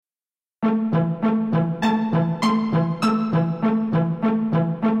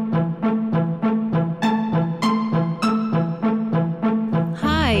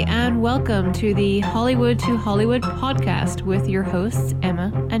welcome to the Hollywood to Hollywood podcast with your hosts,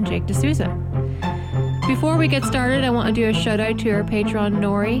 Emma and Jake D'Souza. Before we get started, I want to do a shout out to our patron,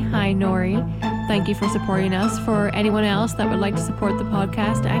 Nori. Hi, Nori. Thank you for supporting us. For anyone else that would like to support the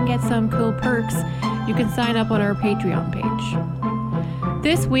podcast and get some cool perks, you can sign up on our Patreon page.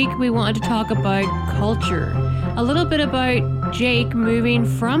 This week, we wanted to talk about culture. A little bit about Jake moving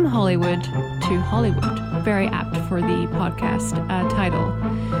from Hollywood to Hollywood. Very apt for the podcast title.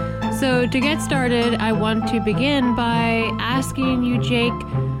 So to get started, I want to begin by asking you, Jake,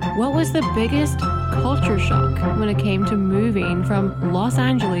 what was the biggest culture shock when it came to moving from Los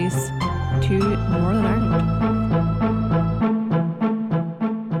Angeles to Northern Ireland?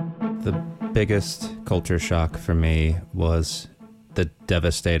 The biggest culture shock for me was the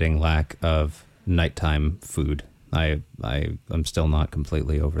devastating lack of nighttime food. I'm still not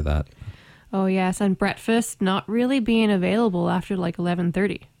completely over that. Oh yes, and breakfast not really being available after like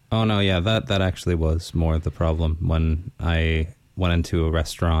 11:30. Oh no, yeah, that actually was more the problem when I went into a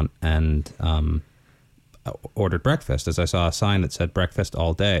restaurant and ordered breakfast, as I saw a sign that said breakfast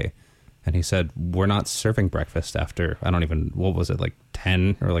all day. And he said, we're not serving breakfast after, what was it, like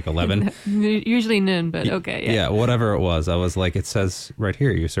 10 or like 11? Usually noon, but okay. Yeah, whatever it was. I was like, it says right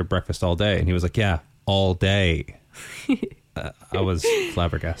here, you serve breakfast all day. And he was like, yeah, all day. I was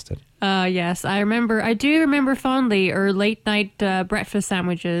flabbergasted. Yes, I do remember fondly our late night breakfast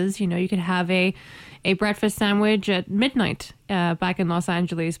sandwiches. You know, you could have a breakfast sandwich at midnight back in Los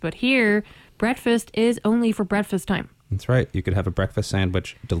Angeles. But here, breakfast is only for breakfast time. That's right. You could have a breakfast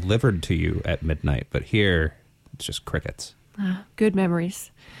sandwich delivered to you at midnight. But here, it's just crickets. Good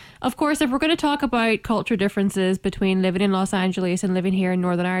memories. Of course, if we're going to talk about culture differences between living in Los Angeles and living here in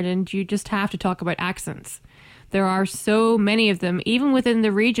Northern Ireland, you just have to talk about accents. There are so many of them, even within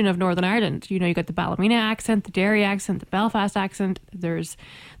the region of Northern Ireland. You know, you got the Ballymena accent, the Derry accent, the Belfast accent. There's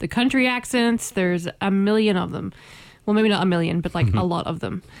the country accents. There's a million of them. Well, maybe not a million, but like a lot of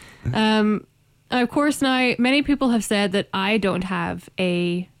them. Of course, now, many people have said that I don't have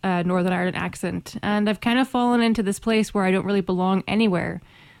a Northern Ireland accent. And I've kind of fallen into this place where I don't really belong anywhere.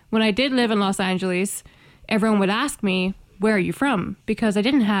 When I did live in Los Angeles, everyone would ask me, where are you from? Because I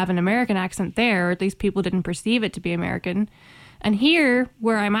didn't have an American accent there, or at least people didn't perceive it to be American. And here,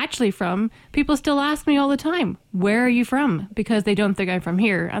 where I'm actually from, people still ask me all the time, where are you from? Because they don't think I'm from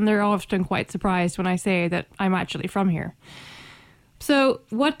here. And they're often quite surprised when I say that I'm actually from here. So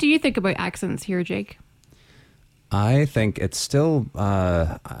what do you think about accents here, Jake? I think it's still,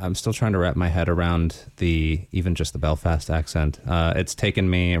 I'm still trying to wrap my head around even just the Belfast accent. It's taken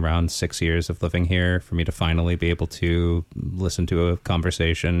me around 6 years of living here for me to finally be able to listen to a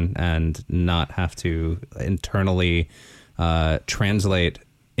conversation and not have to internally translate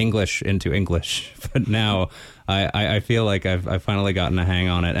English into English. But now I feel like I've finally gotten a hang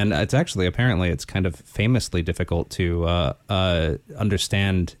on it. And it's actually, apparently, it's kind of famously difficult to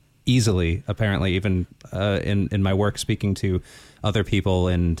understand easily, apparently, even in my work speaking to other people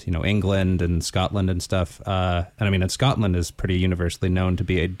in England and Scotland and stuff. And I mean, Scotland is pretty universally known to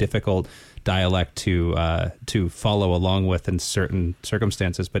be a difficult dialect to follow along with in certain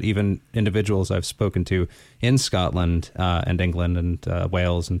circumstances. But even individuals I've spoken to in Scotland and England and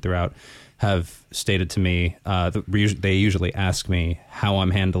Wales and throughout have stated to me, they usually ask me how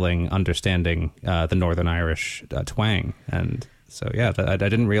I'm handling understanding the Northern Irish twang. And so, yeah, I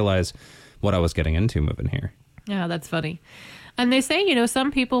didn't realize what I was getting into moving here. Yeah, that's funny. And they say, some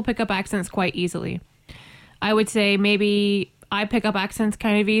people pick up accents quite easily. I would say maybe I pick up accents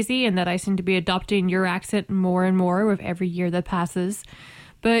kind of easy and that I seem to be adopting your accent more and more with every year that passes.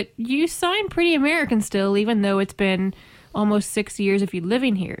 But you sound pretty American still, even though it's been almost 6 years of you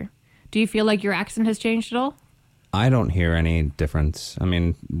living here. Do you feel like your accent has changed at all? I don't hear any difference. I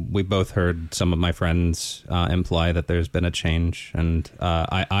mean, we both heard some of my friends imply that there's been a change, and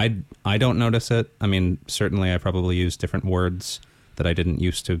I don't notice it. I mean, certainly I probably use different words that I didn't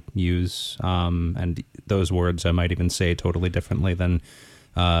used to use, and those words I might even say totally differently than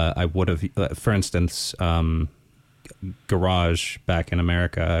I would have. For instance, garage back in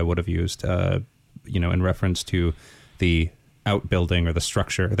America, I would have used, in reference to the outbuilding or the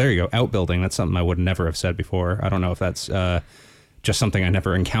structure. There you go, outbuilding. That's something I would never have said before. I don't know if that's just something I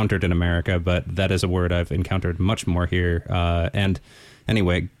never encountered in America, but that is a word I've encountered much more here. And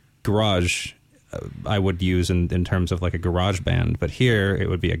anyway, garage I would use in terms of like a garage band, but here it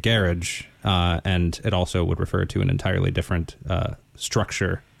would be a garage, and it also would refer to an entirely different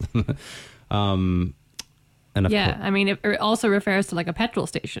structure. I mean, it also refers to like a petrol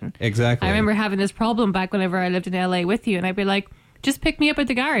station. Exactly. I remember having this problem back whenever I lived in LA with you, and I'd be like, just pick me up at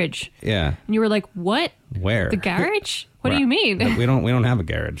the garage. Yeah. And you were like, what? Where? The garage? What do Right. you mean? We don't have a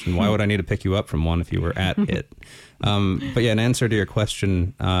garage, and why would I need to pick you up from one if you were at it? But yeah, in answer to your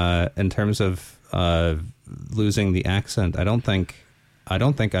question, in terms of losing the accent, I don't think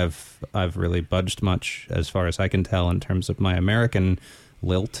I've really budged much as far as I can tell in terms of my American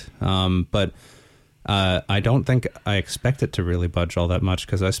lilt. But I don't think I expect it to really budge all that much,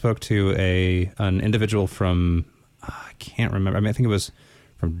 because I spoke to an individual from I can't remember. I think it was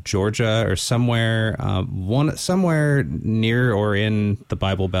from Georgia or somewhere near or in the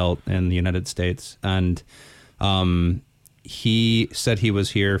Bible Belt in the United States, and he said he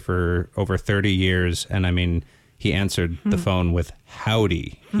was here for over 30 years, and I mean, he answered the phone with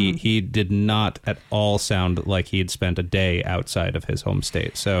howdy. He did not at all sound like he'd spent a day outside of his home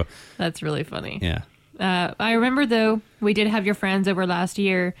state. So that's really funny. Yeah. I remember, though, we did have your friends over last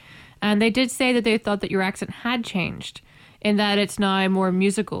year, and they did say that they thought that your accent had changed, in that it's now more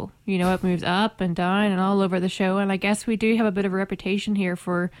musical. You know, it moves up and down and all over the show, and I guess we do have a bit of a reputation here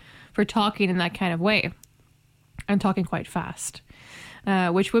for talking in that kind of way, and talking quite fast.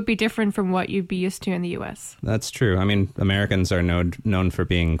 Which would be different from what you'd be used to in the US. That's true. I mean, Americans are known for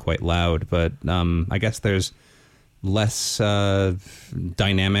being quite loud, but I guess there's less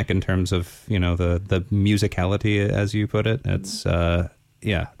dynamic in terms of, you know, the musicality, as you put it. It's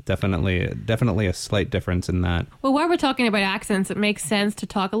definitely a slight difference in that. Well, while we're talking about accents, it makes sense to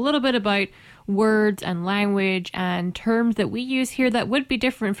talk a little bit about words and language and terms that we use here that would be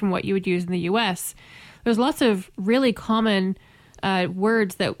different from what you would use in the US. There's lots of really common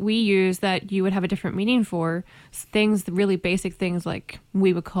words that we use that you would have a different meaning for. Things, really basic things like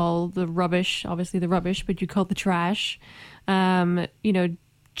we would call the rubbish, obviously the rubbish, but you call the trash. You know,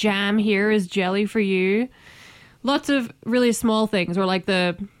 jam here is jelly for you. Lots of really small things, or like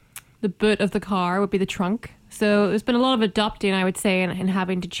the boot of the car would be the trunk. So there's been a lot of adopting, I would say, and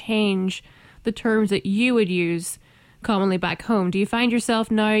having to change the terms that you would use commonly back home. Do you find yourself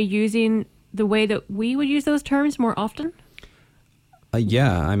now using the way that we would use those terms more often?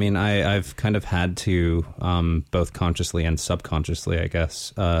 Yeah, I mean, I've kind of had to, both consciously and subconsciously, I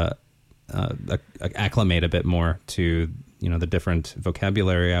guess, acclimate a bit more to, you know, the different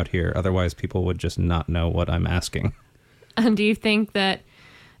vocabulary out here. Otherwise, people would just not know what I'm asking. And do you think that,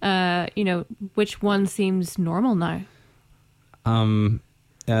 you know, which one seems normal now?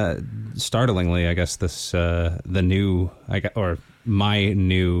 Startlingly, I guess my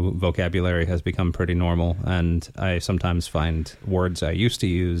new vocabulary has become pretty normal, and I sometimes find words I used to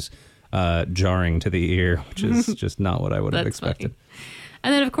use jarring to the ear, which is just not what I would have expected. Funny.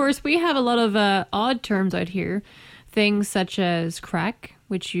 And then, of course, we have a lot of odd terms out here. Things such as crack,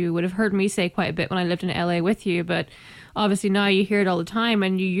 which you would have heard me say quite a bit when I lived in LA with you, but obviously now you hear it all the time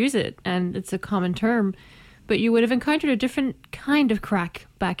and you use it, and it's a common term. But you would have encountered a different kind of crack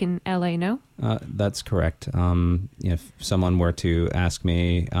back in LA, no? That's correct. If someone were to ask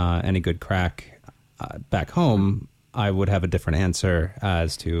me any good crack back home, I would have a different answer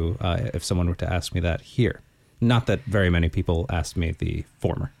as to if someone were to ask me that here. Not that very many people asked me the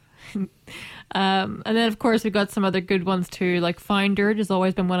former. And then, of course, we've got some other good ones too, like foundered has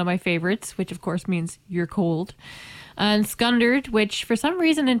always been one of my favorites, which, of course, means you're cold. And scundered, which for some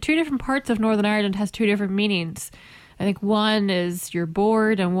reason in two different parts of Northern Ireland has two different meanings. I think one is you're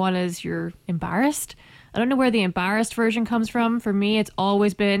bored and one is you're embarrassed. I don't know where the embarrassed version comes from. For me, it's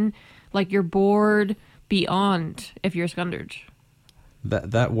always been like you're bored beyond if you're scundered.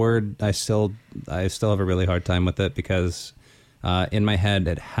 That word, I still have a really hard time with it, because in my head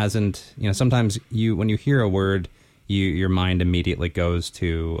it hasn't, you know, sometimes when you hear a word, your mind immediately goes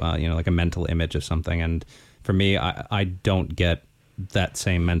to you know, like a mental image of something, and for me, I don't get that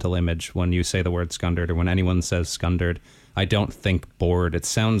same mental image when you say the word scundered, or when anyone says scundered. I don't think bored. It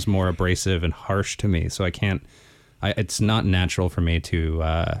sounds more abrasive and harsh to me, so it's not natural for me to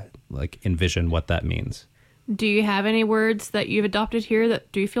like envision what that means. Do you have any words that you've adopted here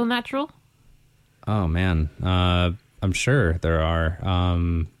that do feel natural? Oh man, I'm sure there are.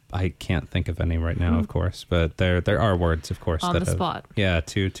 I can't think of any right now, of course, but there are words, of course, on the spot. Yeah,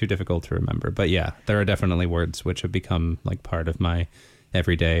 too difficult to remember. But yeah, there are definitely words which have become like part of my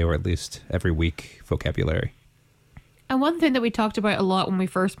everyday, or at least every week, vocabulary. And one thing that we talked about a lot when we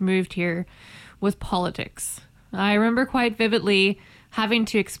first moved here was politics. I remember quite vividly having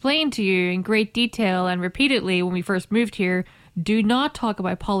to explain to you in great detail and repeatedly when we first moved here, do not talk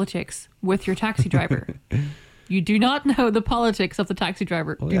about politics with your taxi driver. You do not know the politics of the taxi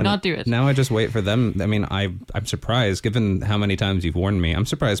driver. Do not do it. Now I just wait for them. I mean, I'm surprised, given how many times you've warned me, I'm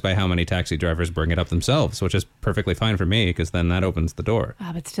surprised by how many taxi drivers bring it up themselves, which is perfectly fine for me, because then that opens the door.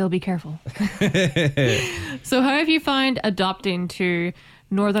 But still be careful. So how have you found adopting to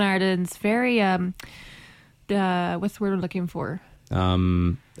Northern Ireland's very, what's the word I'm looking for?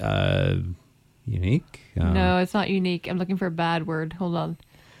 Unique? No, it's not unique. I'm looking for a bad word. Hold on.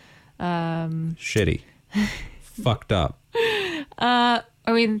 Shitty. Fucked up. I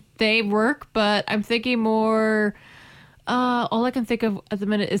mean, they work, but I'm thinking more... all I can think of at the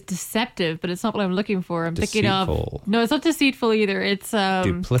minute is deceptive, but it's not what I'm looking for. I'm thinking of... No, it's not deceitful either. It's...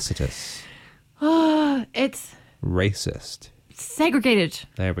 duplicitous. It's... Racist. Segregated.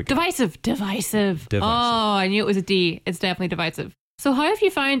 There we go. Divisive. Oh, I knew it was a D. It's definitely divisive. So how have you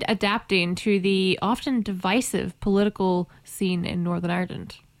found adapting to the often divisive political scene in Northern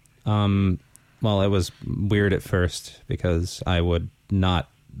Ireland? Well, it was weird at first because I would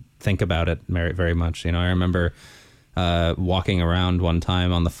not think about it very much. You know, I remember walking around one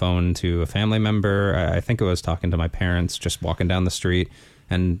time on the phone to a family member. I think I was talking to my parents, just walking down the street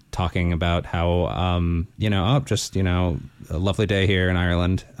and talking about how, a lovely day here in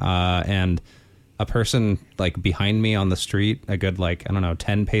Ireland. And a person like behind me on the street, a good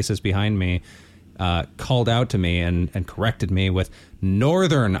 10 paces behind me, called out to me and corrected me with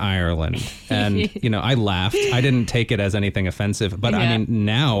Northern Ireland. And, I laughed. I didn't take it as anything offensive. But I mean,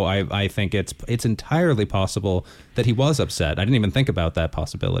 now I think it's entirely possible that he was upset. I didn't even think about that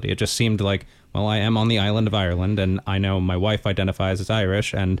possibility. It just seemed like, well, I am on the island of Ireland, and I know my wife identifies as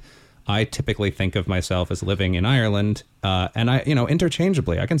Irish, and I typically think of myself as living in Ireland. And I,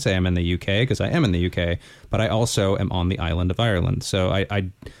 interchangeably, I can say I'm in the UK because I am in the UK, but I also am on the island of Ireland. So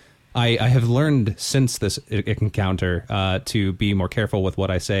I have learned since this encounter to be more careful with what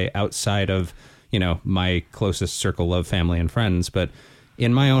I say outside of, my closest circle of family and friends. But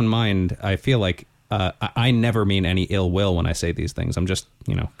in my own mind, I feel like I never mean any ill will when I say these things. I'm just,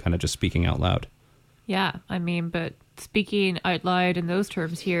 kind of just speaking out loud. Yeah, I mean, but speaking out loud in those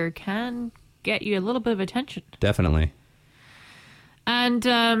terms here can get you a little bit of attention. Definitely.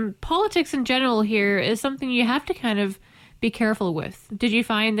 And politics in general here is something you have to kind of be careful with. Did you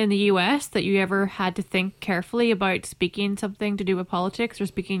find in the US that you ever had to think carefully about speaking something to do with politics or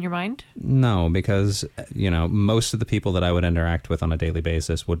speaking your mind? No, because, most of the people that I would interact with on a daily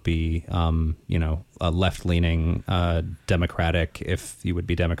basis would be, a left-leaning Democratic, if you would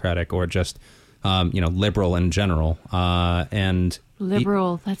be Democratic, or just, liberal in general. And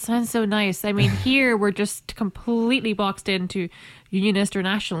liberal, that sounds so nice. I mean, here we're just completely boxed into unionist or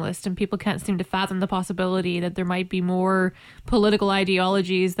nationalist, and people can't seem to fathom the possibility that there might be more political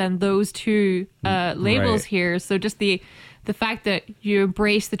ideologies than those two labels here. So just the fact that you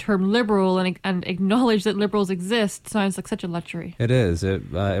embrace the term liberal and acknowledge that liberals exist sounds like such a luxury. It is.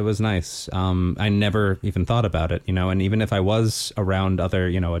 It was nice. I never even thought about it, and even if I was around other,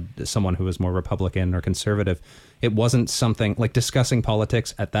 someone who was more Republican or conservative, it wasn't something like discussing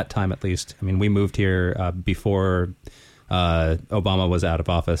politics at that time, at least. I mean, we moved here before Obama was out of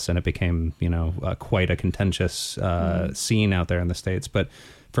office, and it became, quite a contentious scene out there in the States. But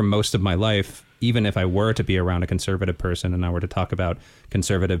for most of my life, even if I were to be around a conservative person and I were to talk about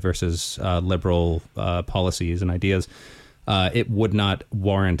conservative versus liberal policies and ideas, it would not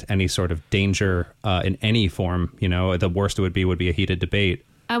warrant any sort of danger in any form. The worst it would be a heated debate.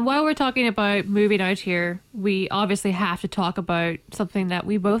 And while we're talking about moving out here, we obviously have to talk about something that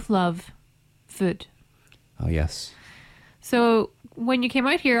we both love, food. Oh, yes. So when you came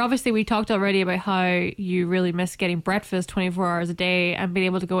out here, obviously we talked already about how you really miss getting breakfast 24 hours a day and being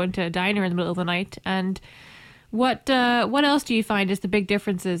able to go into a diner in the middle of the night. And what else do you find is the big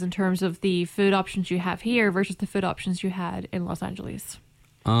differences in terms of the food options you have here versus the food options you had in Los Angeles?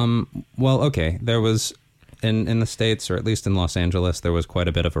 Well, okay. There was in the States, or at least in Los Angeles, there was quite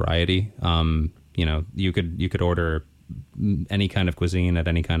a bit of variety. You could order any kind of cuisine at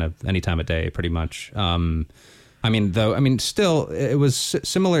any time of day, pretty much. Still, it was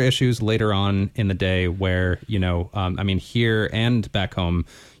similar issues later on in the day where, here and back home,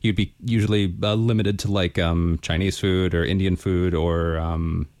 you'd be usually limited to Chinese food or Indian food or,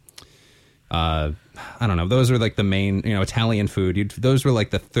 I don't know. Those were like the main, Italian food. Those were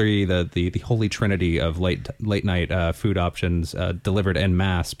like the three, the holy trinity of late night food options delivered en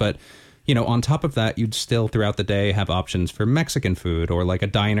masse. But on top of that, you'd still throughout the day have options for Mexican food, or like a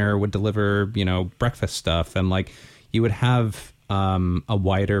diner would deliver, breakfast stuff. And you would have a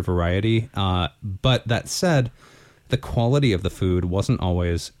wider variety. But that said, the quality of the food wasn't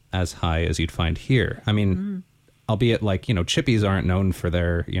always as high as you'd find here. I mean, albeit Chippies aren't known for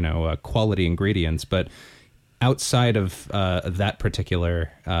their, quality ingredients, but outside of that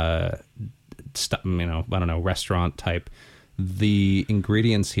particular I don't know, restaurant type, the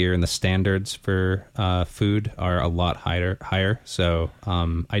ingredients here and the standards for food are a lot higher. So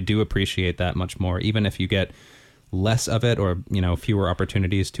I do appreciate that much more, even if you get less of it or, you know, fewer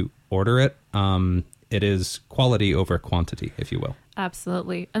opportunities to order it. It is quality over quantity, if you will.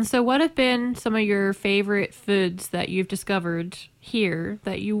 Absolutely. And so what have been some of your favorite foods that you've discovered here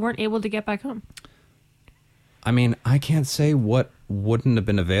that you weren't able to get back home? I mean, I can't say what wouldn't have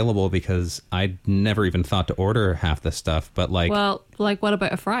been available because I never even thought to order half this stuff. But like, well, like what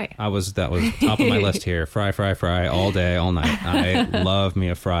about a fry? That was top of my list here. Fry all day, all night. I love me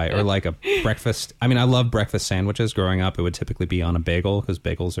a fry or like a breakfast. I mean, I love breakfast sandwiches. Growing up, it would typically be on a bagel because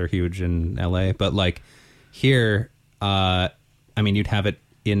bagels are huge in LA. But like here, I mean, you'd have it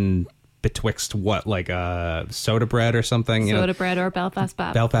in betwixt what, like soda bread or something, soda bread or Belfast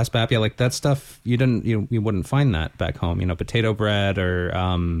Bap. Yeah, like that stuff you wouldn't find that back home, you know, potato bread or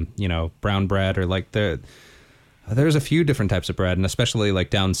you know, brown bread, or like there's a few different types of bread, and especially like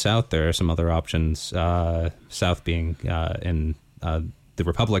down south there are some other options, south being in the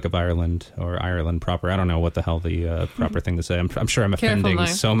Republic of Ireland, or Ireland proper. I don't know what the hell the proper thing to say. I'm sure I'm offending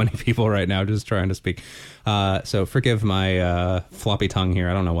so many people right now just trying to speak. So forgive my floppy tongue here.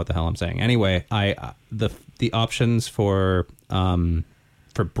 I don't know what the hell I'm saying. Anyway, the options for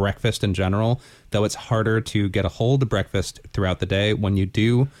breakfast in general, though it's harder to get a hold of breakfast throughout the day, when you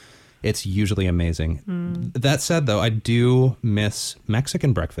do, it's usually amazing. That said, though, I do miss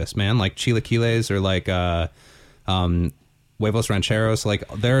Mexican breakfast, man. Like chilaquiles or like huevos rancheros, like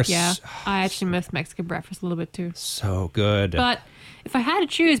there's... Yeah, I actually miss Mexican breakfast a little bit too. So good. But if I had to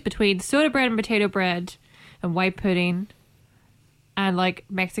choose between soda bread and potato bread and white pudding and like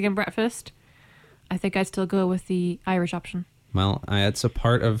Mexican breakfast, I think I'd still go with the Irish option. Well, it's a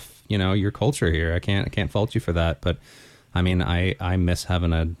part of, you know, your culture here. I can't fault you for that. But I mean, I miss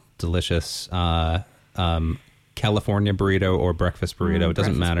having a delicious California burrito or breakfast burrito. It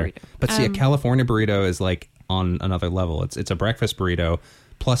doesn't matter. Burrito. But see, a California burrito is like on another level. It's a breakfast burrito,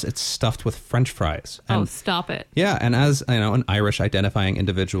 plus it's stuffed with French fries. And, stop it. Yeah, and as you know, an Irish identifying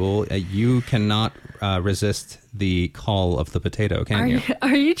individual, you cannot resist the call of the potato, can you?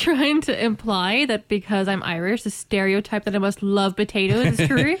 Are you trying to imply that because I'm Irish, the stereotype that I must love potatoes is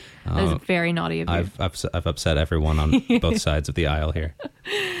true? That is very naughty of you. I've upset everyone on both sides of the aisle here.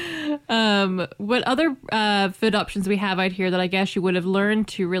 What other food options we have out here that I guess you would have learned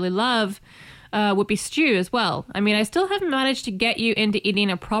to really love would be stew as well. I mean, I still haven't managed to get you into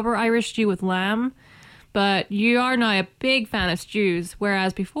eating a proper Irish stew with lamb, but you are now a big fan of stews,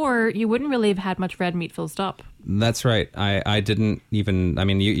 whereas before you wouldn't really have had much red meat full stop. That's right. I didn't even, I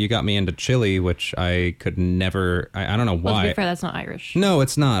mean, you got me into chili, which I could never, I don't know why. Well, to be fair, that's not Irish. No,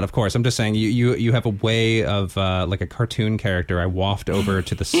 it's not, of course. I'm just saying you have a way of, like a cartoon character. I waft over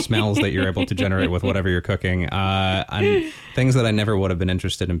to the smells that you're able to generate with whatever you're cooking, and things that I never would have been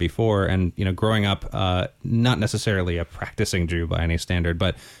interested in before. And, you know, growing up, not necessarily a practicing Jew by any standard,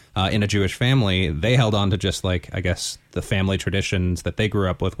 but in a Jewish family, they held on to just like, I guess, the family traditions that they grew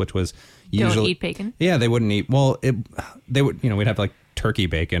up with, which was usually... Don't eat bacon. Yeah, they wouldn't eat... Well, they would, you know, we'd have like turkey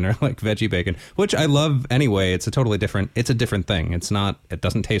bacon or like veggie bacon, which I love anyway. It's a different thing. It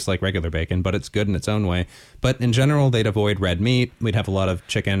doesn't taste like regular bacon, but it's good in its own way. But in general, they'd avoid red meat. We'd have a lot of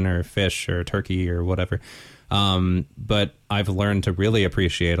chicken or fish or turkey or whatever. But I've learned to really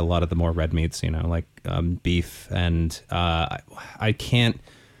appreciate a lot of the more red meats, you know, like beef, and I can't...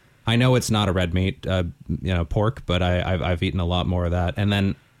 I know it's not a red meat, you know, pork, but I've eaten a lot more of that. And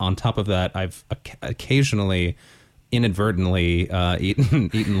then on top of that, I've occasionally, inadvertently,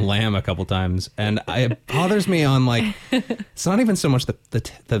 eaten lamb a couple times, and it bothers me on like, it's not even so much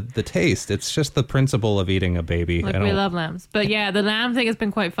the taste; it's just the principle of eating a baby. Like, we love lambs, but yeah, the lamb thing has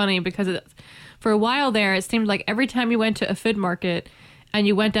been quite funny because for a while there, it seemed like every time you went to a food market and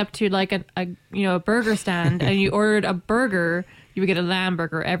you went up to like a burger stand and you ordered a burger, you would get a lamb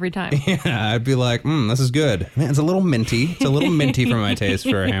burger every time. Yeah, I'd be like, this is good. Man, it's a little minty. It's a little minty for my taste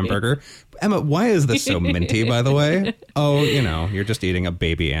for a hamburger. Emma, why is this so minty, by the way? Oh, you know, you're just eating a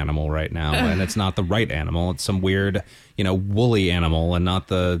baby animal right now, and it's not the right animal. It's some weird, you know, woolly animal, and not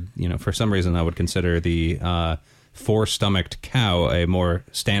the, you know, for some reason I would consider the four-stomached cow a more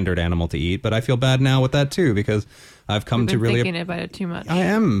standard animal to eat. But I feel bad now with that, too, because I've come to really... thinking about it too much. I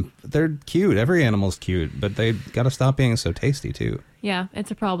am. They're cute. Every animal's cute, but they got to stop being so tasty too. Yeah,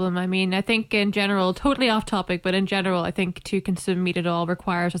 it's a problem. I mean, I think in general, totally off topic, but in general, I think to consume meat at all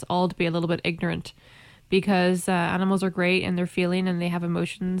requires us all to be a little bit ignorant because animals are great and they're feeling and they have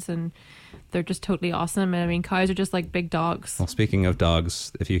emotions and they're just totally awesome. And I mean, cows are just like big dogs. Well, speaking of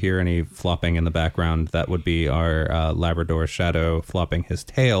dogs, if you hear any flopping in the background, that would be our Labrador Shadow flopping his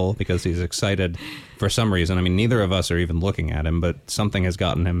tail because he's excited for some reason. I mean, neither of us are even looking at him, but something has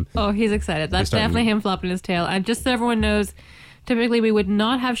gotten him. Oh, he's excited. That's definitely him flopping his tail. And just so everyone knows, typically we would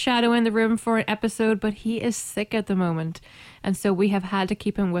not have Shadow in the room for an episode, but he is sick at the moment. And so we have had to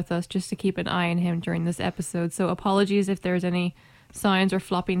keep him with us just to keep an eye on him during this episode. So apologies if there's any sounds or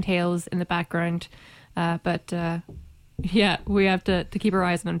flopping tails in the background. But yeah, we have to keep our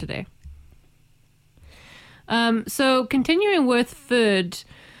eyes on him today. So continuing with food,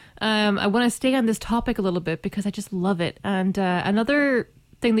 I want to stay on this topic a little bit because I just love it. And another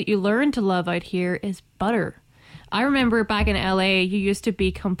thing that you learn to love out here is butter. I remember back in LA, you used to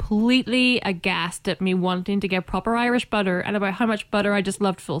be completely aghast at me wanting to get proper Irish butter and about how much butter I just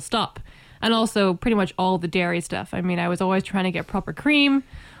loved full stop. And also pretty much all the dairy stuff. I mean, I was always trying to get proper cream,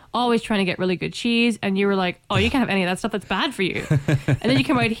 always trying to get really good cheese. And you were like, oh, you can't have any of that stuff. That's bad for you. And then you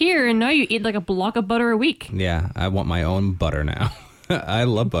come out here and now you eat like a block of butter a week. Yeah, I want my own butter now. I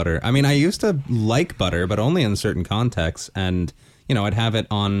love butter. I mean, I used to like butter, but only in certain contexts. And, you know, I'd have it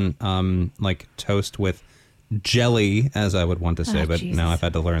on like toast with jelly, as I would want to say, but Jesus. Now I've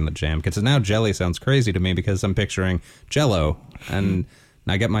had to learn the jam because now jelly sounds crazy to me because I'm picturing Jell-O, and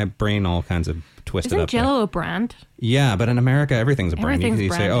I get my brain all kinds of twisted Isn't up. Jell-O there. a brand? Yeah, but in America, everything's a brand.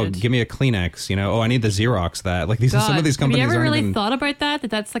 You say, oh, give me a Kleenex, you know, oh, I need the Xerox that. Like these, some of these companies. Have you ever really even... thought about that?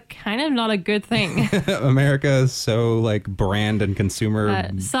 That's like kind of not a good thing. America is so like brand and consumer.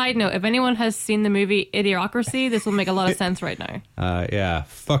 Side note: if anyone has seen the movie Idiocracy, this will make a lot of sense right now. Yeah,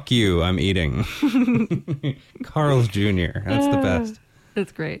 fuck you. I'm eating. Carl's Jr. That's the best.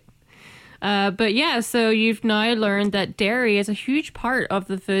 That's great. But yeah, so you've now learned that dairy is a huge part of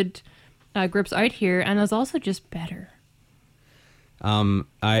the food groups out here, and is also just better.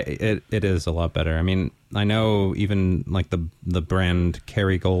 It is a lot better. I mean, I know even like the brand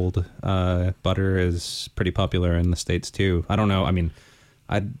Kerrygold butter is pretty popular in the States too. I don't know. I mean,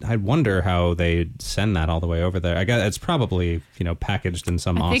 I'd wonder how they send that all the way over there. I guess it's probably, you know, packaged in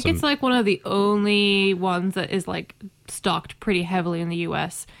some I think it's like one of the only ones that is like stocked pretty heavily in the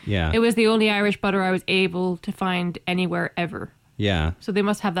US. Yeah. It was the only Irish butter I was able to find anywhere ever. Yeah. So they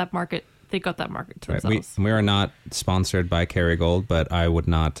must have that market. They got that market to themselves. We are not sponsored by Kerrygold, but I would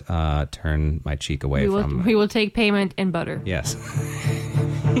not turn my cheek away from. We will take payment in butter. Yes.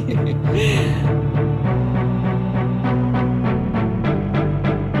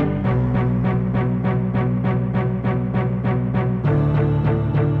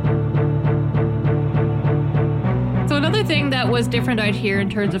 So another thing that was different out here in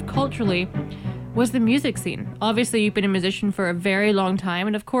terms of culturally was the music scene. Obviously, you've been a musician for a very long time,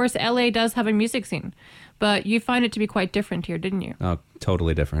 and of course, LA does have a music scene, but you find it to be quite different here, didn't you? Oh,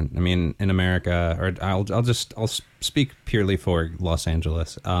 totally different. I mean, in America, or I'll speak purely for Los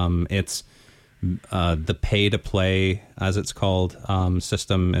Angeles. It's the pay to play, as it's called,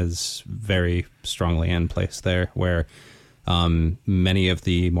 system is very strongly in place there, where many of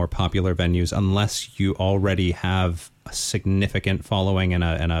the more popular venues, unless you already have a significant following and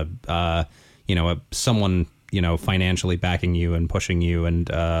someone, you know, financially backing you and pushing you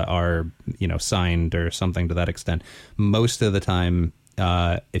and are, you know, signed or something to that extent. Most of the time,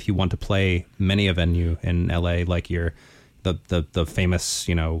 if you want to play many a venue in LA, like the famous,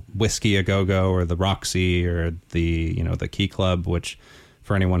 you know, Whiskey A Go-Go or the Roxy or the, you know, the Key Club, which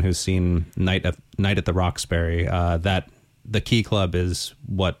for anyone who's seen Night at the Roxbury, that the Key Club is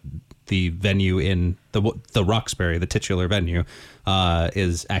what the venue in the Roxbury, the titular venue,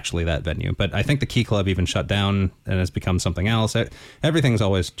 is actually that venue. But I think the Key Club even shut down and has become something else. Everything's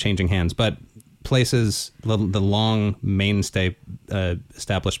always changing hands. But places, the long mainstay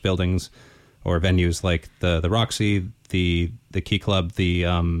established buildings or venues like the Roxy, the Key Club, the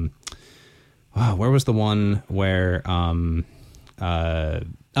where was the one where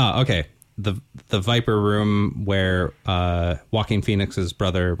the Viper Room where Joaquin Phoenix's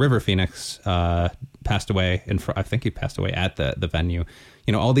brother River Phoenix passed away. I think he passed away at the venue.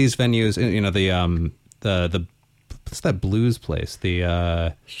 You know, all these venues. You know, the what's that blues place?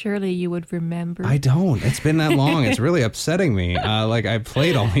 Surely you would remember. I don't. It's been that long. It's really upsetting me. Like I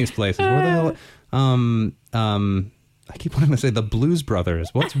played all these places. Where the hell? I keep wanting to say the Blues Brothers.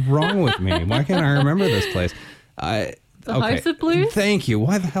 What's wrong with me? Why can't I remember this place? The House of Blues? Thank you.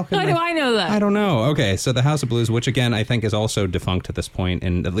 Why the hell How do I know that? I don't know. Okay, so the House of Blues, which again I think is also defunct at this point,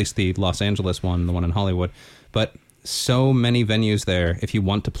 in at least the Los Angeles one, the one in Hollywood. But so many venues there, if you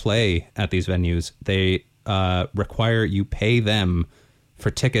want to play at these venues, they require you pay them for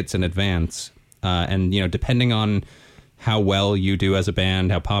tickets in advance And, depending on how well you do as a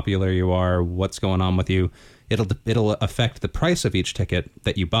band, how popular you are, what's going on with you, it'll affect the price of each ticket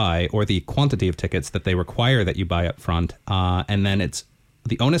that you buy or the quantity of tickets that they require that you buy up front. And then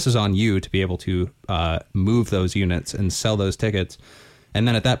the onus is on you to be able to move those units and sell those tickets. And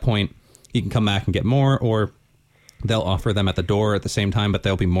then at that point, you can come back and get more, or they'll offer them at the door at the same time, but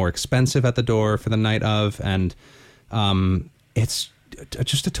they'll be more expensive at the door for the night of. And it's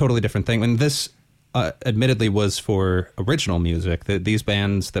just a totally different thing. And this admittedly was for original music. These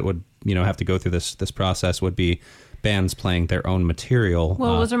bands that would, have to go through this process would be bands playing their own material.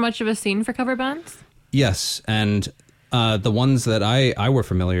 Well, was there much of a scene for cover bands? Yes, and the ones that I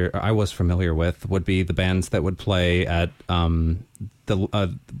was familiar with would be the bands that would play at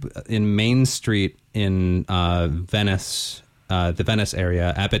in Main Street in Venice, the Venice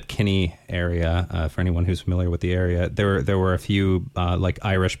area, Abbot Kinney area. For anyone who's familiar with the area, there were a few like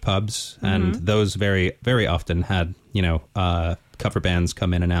Irish pubs, and those very very often had cover bands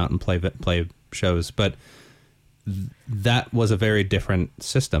come in and out and play shows, but that was a very different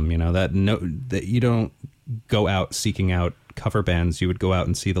system. That you don't go out seeking out cover bands. You would go out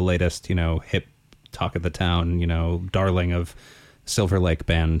and see the latest, hip talk of the town, darling of Silver Lake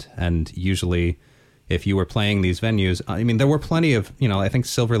band. And usually if you were playing these venues, there were plenty of, I think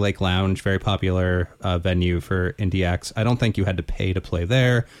Silver Lake Lounge, very popular venue for indie acts. I don't think you had to pay to play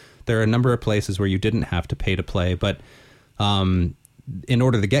there. There are a number of places where you didn't have to pay to play, but in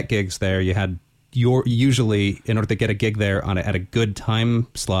order to get gigs there, you had usually, in order to get a gig there at a good time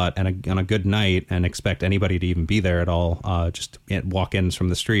slot and on a good night, and expect anybody to even be there at all, just walk-ins from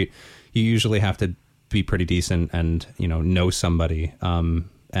the street, you usually have to be pretty decent and know somebody.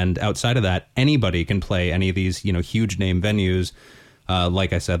 And outside of that, anybody can play any of these huge name venues.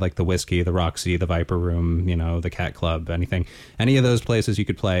 Like I said, like the Whiskey, the Roxy, the Viper Room, the Cat Club, any of those places you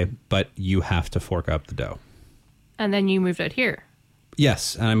could play, but you have to fork up the dough. And then you moved out here.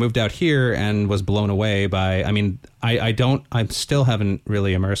 Yes, and I moved out here and was blown away by, I still haven't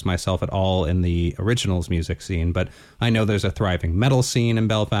really immersed myself at all in the originals music scene, but I know there's a thriving metal scene in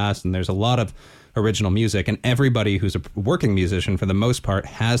Belfast, and there's a lot of original music, and everybody who's a working musician, for the most part,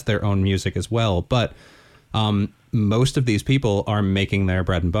 has their own music as well. But most of these people are making their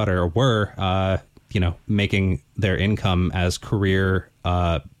bread and butter, or were, making their income as career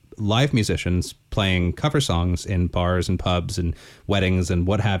live musicians, playing cover songs in bars and pubs and weddings and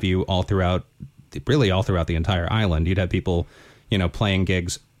what have you, all throughout the entire island. You'd have people, playing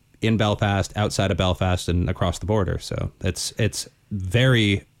gigs in Belfast, outside of Belfast, and across the border. So it's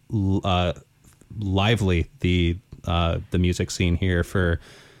very lively, the music scene here for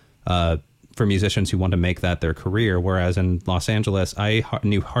musicians who want to make that their career. Whereas in Los Angeles, I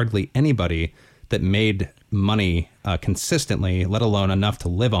knew hardly anybody that made money consistently, let alone enough to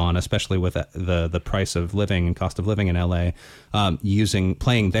live on, especially with the price of living and cost of living in LA,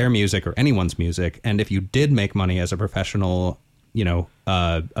 playing their music or anyone's music. And if you did make money as a professional,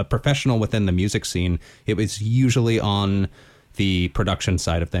 a professional within the music scene, it was usually on the production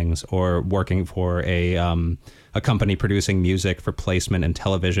side of things, or working for a company producing music for placement in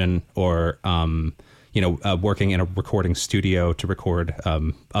television, or working in a recording studio to record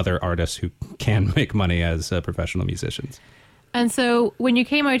other artists who can make money as professional musicians. And so when you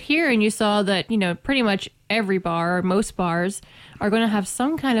came out here and you saw that, pretty much every bar, or most bars, are going to have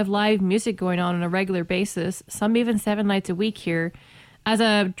some kind of live music going on a regular basis, some even 7 nights a week here, as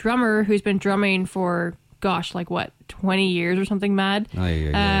a drummer who's been drumming for, 20 years or something mad.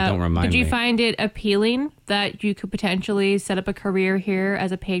 Don't remind me. Did you find it appealing that you could potentially set up a career here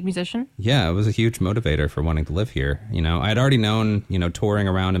as a paid musician? Yeah, it was a huge motivator for wanting to live here. I'd already known, touring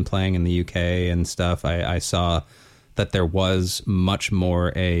around and playing in the UK and stuff. I saw that there was much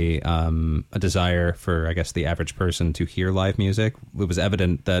more a desire for, I guess, the average person to hear live music. It was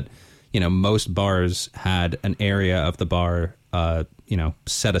evident that, most bars had an area of the bar,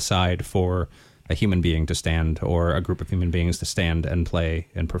 set aside for a human being to stand, or a group of human beings to stand and play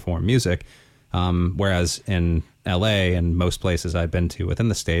and perform music. Whereas in LA and most places I've been to within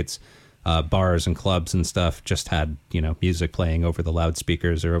the States, bars and clubs and stuff just had, music playing over the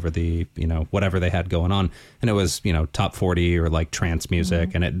loudspeakers or over the, whatever they had going on. And it was, top 40 or like trance music.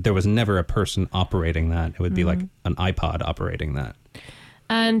 And there was never a person operating that. It would be like an iPod operating that.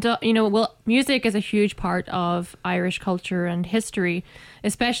 And, well, music is a huge part of Irish culture and history,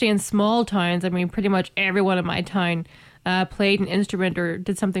 especially in small towns. I mean, pretty much everyone in my town played an instrument or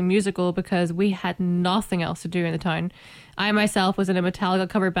did something musical because we had nothing else to do in the town. I myself was in a Metallica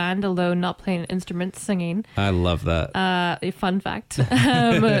cover band, although not playing an instrument, singing. I love that. A fun fact.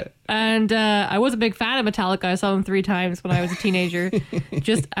 And I was a big fan of Metallica. I saw them 3 times when I was a teenager.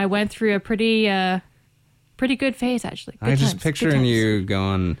 I went through a pretty good phase, actually. Good I just times, picturing you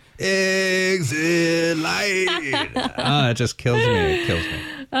going, exit light. It just kills me. It kills me.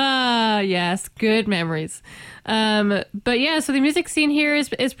 Yes, good memories. But yeah, so the music scene here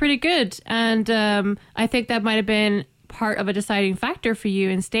is pretty good. And I think that might have been part of a deciding factor for you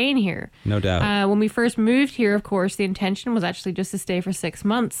in staying here. No doubt. When we first moved here, of course, the intention was actually just to stay for 6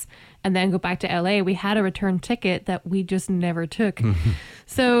 months and then go back to LA. We had a return ticket that we just never took.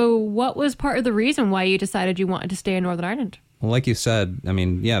 So what was part of the reason why you decided you wanted to stay in Northern Ireland? Well, like you said, I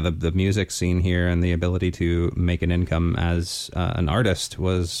mean, yeah, the music scene here and the ability to make an income as an artist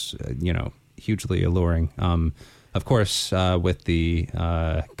was, hugely alluring. Of course, with the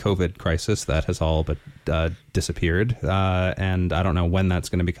COVID crisis, that has all but disappeared. And I don't know when that's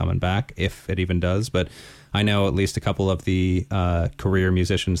going to be coming back, if it even does. But I know at least a couple of the career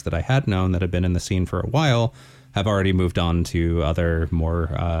musicians that I had known that had been in the scene for a while have already moved on to other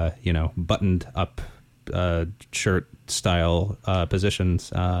more, buttoned up shirt style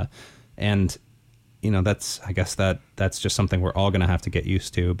positions. And, I guess that's just something we're all going to have to get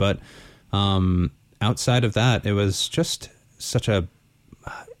used to. But outside of that, it was just such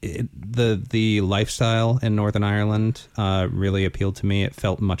the lifestyle in Northern Ireland really appealed to me. It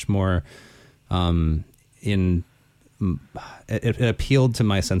felt much more it appealed to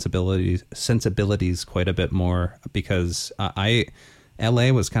my sensibilities quite a bit more because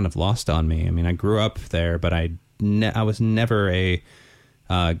LA was kind of lost on me. I mean, I grew up there, but I was never a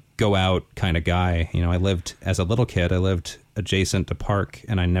go out kind of guy. I lived as a little kid. I lived adjacent to park,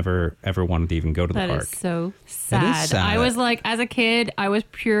 and I never ever wanted to even go to the park. That is so sad. It is sad. I was like, as a kid, I was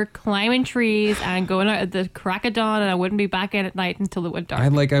pure climbing trees and going out at the crack of dawn, and I wouldn't be back in at night until it went dark.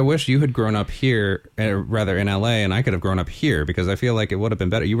 I wish you had grown up here, rather in LA, and I could have grown up here because I feel like it would have been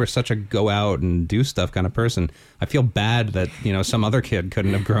better. You were such a go out and do stuff kind of person. I feel bad that some other kid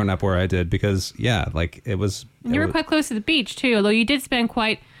couldn't have grown up where I did because it was. You were quite close to the beach too, although you did spend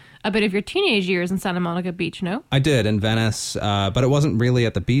quite a bit of your teenage years in Santa Monica Beach, no? I did, in Venice, but it wasn't really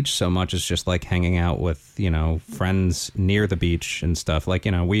at the beach so much as just like hanging out with, friends near the beach and stuff. Like,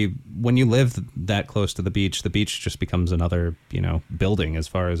 when you live that close to the beach just becomes another, building as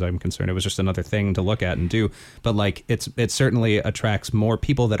far as I'm concerned. It was just another thing to look at and do. But like, it certainly attracts more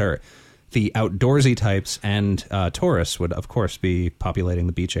people that are the outdoorsy types, and tourists would, of course, be populating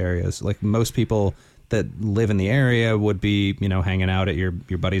the beach areas. Like most people that live in the area would be, hanging out at your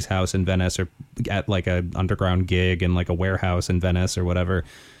buddy's house in Venice or at like a underground gig in like a warehouse in Venice or whatever.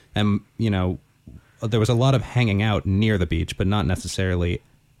 And, there was a lot of hanging out near the beach, but not necessarily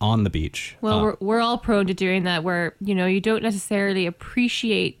on the beach. Well, we're all prone to doing that where, you don't necessarily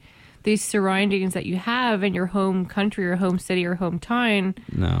appreciate these surroundings that you have in your home country or home city or hometown.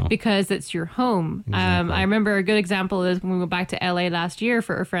 No. Because it's your home. Exactly. I remember a good example is when we went back to LA last year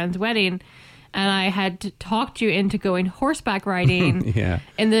for a friend's wedding. And I had talked you into going horseback riding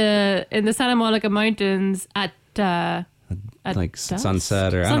in the Santa Monica Mountains at like dusk?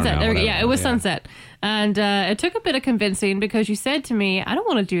 sunset or sunset. I don't know. It was sunset. And it took a bit of convincing because you said to me, I don't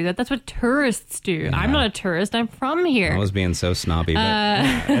want to do that. That's what tourists do. Yeah. I'm not a tourist. I'm from here. I was being so snobby.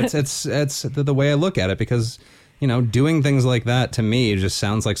 But it's the way I look at it because, doing things like that to me just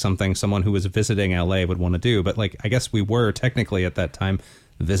sounds like something someone who was visiting LA would want to do. But like, I guess we were technically at that time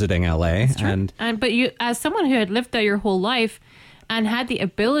visiting LA. But you, as someone who had lived there your whole life and had the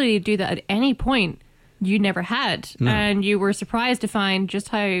ability to do that at any point, you never had. No. And you were surprised to find just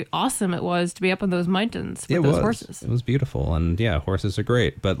how awesome it was to be up on those mountains with those horses. It was beautiful. And yeah, horses are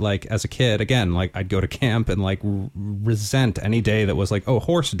great. But like as a kid, again, like I'd go to camp and like resent any day that was like, oh,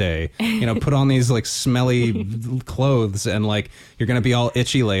 horse day, put on these like smelly clothes and like you're going to be all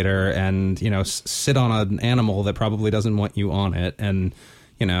itchy later and, sit on an animal that probably doesn't want you on it. And,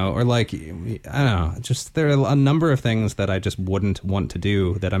 or like, I don't know, just there are a number of things that I just wouldn't want to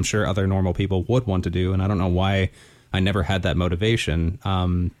do that I'm sure other normal people would want to do. And I don't know why I never had that motivation.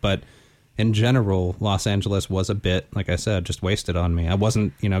 But in general, Los Angeles was a bit, like I said, just wasted on me. I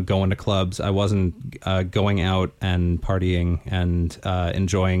wasn't, going to clubs. I wasn't going out and partying and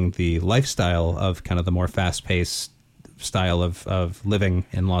enjoying the lifestyle of kind of the more fast-paced style of living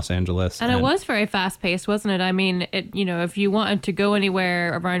in Los Angeles. And it was very fast paced, wasn't it? I mean, if you wanted to go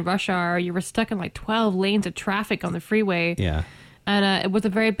anywhere around rush hour, you were stuck in like 12 lanes of traffic on the freeway. Yeah. And it was a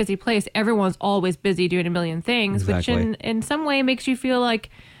very busy place. Everyone's always busy doing a million things, Exactly. which in some way makes you feel like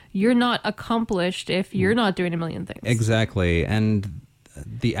you're not accomplished if you're not doing a million things. Exactly. And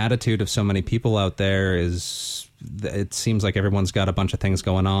the attitude of so many people out there is, it seems like everyone's got a bunch of things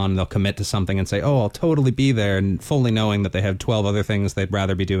going on. They'll commit to something and say, oh, I'll totally be there, and fully knowing that they have 12 other things they'd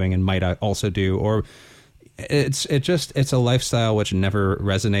rather be doing and might also do. Or it's a lifestyle which never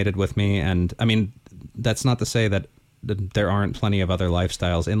resonated with me. And I mean, that's not to say that there aren't plenty of other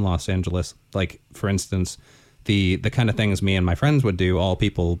lifestyles in Los Angeles. Like, for instance, the kind of things me and my friends would do, all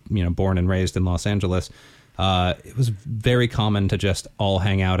people, born and raised in Los Angeles. It was very common to just all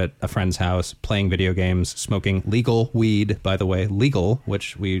hang out at a friend's house, playing video games, smoking legal weed, by the way, legal,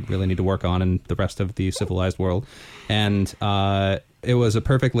 which we really need to work on in the rest of the civilized world. And it was a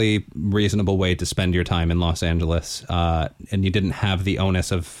perfectly reasonable way to spend your time in Los Angeles. And you didn't have the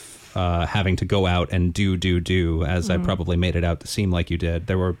onus of having to go out and do, as I probably made it out to seem like you did.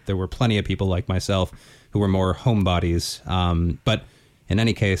 There were plenty of people like myself who were more homebodies. But in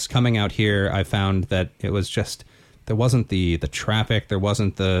any case, coming out here, I found that it was just, there wasn't the traffic, there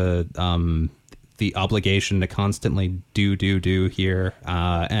wasn't the obligation to constantly do here,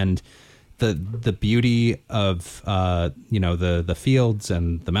 and the beauty of the fields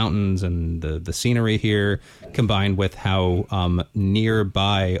and the mountains and the scenery here, combined with how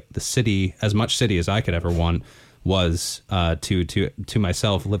nearby the city, as much city as I could ever want, was to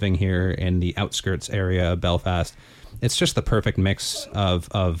myself living here in the outskirts area of Belfast. It's just the perfect mix of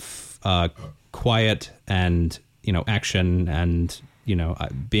quiet and action, and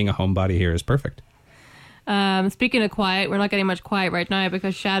being a homebody here is perfect. Speaking of quiet, we're not getting much quiet right now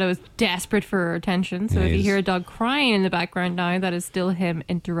because Shadow is desperate for our attention. So if you hear a dog crying in the background now, that is still him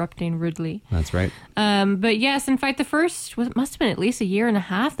interrupting rudely. That's right. But yes, in fact, it must have been at least a year and a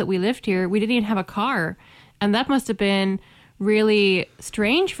half that we lived here. We didn't even have a car, and that must have been really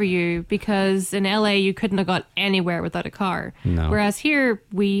strange for you because in LA you couldn't have got anywhere without a car. No. Whereas here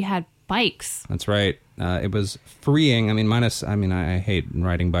we had bikes. That's right. It was freeing. I hate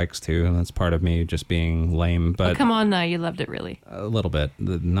riding bikes too, and that's part of me just being lame. But come on now, you loved it really. A little bit.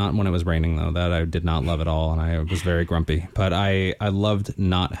 Not when it was raining though. That I did not love at all, and I was very grumpy. But I loved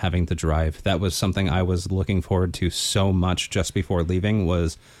not having to drive. That was something I was looking forward to so much just before leaving.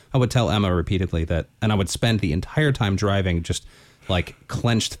 I would tell Emma repeatedly that, and I would spend the entire time driving just like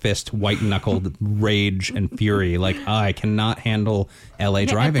clenched fist, white knuckled rage and fury. Like, I cannot handle LA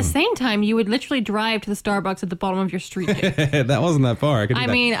driving. At the same time, you would literally drive to the Starbucks at the bottom of your street. That wasn't that far.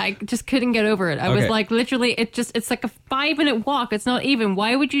 I just couldn't get over it. I was like, literally, it's like a 5-minute walk. It's not even.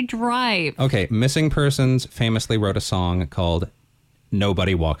 Why would you drive? Okay, Missing Persons famously wrote a song called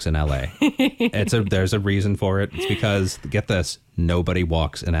Nobody Walks in LA. There's a reason for it. It's because, get this, nobody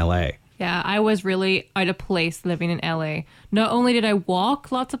walks in LA. Yeah, I was really out of place living in LA. Not only did I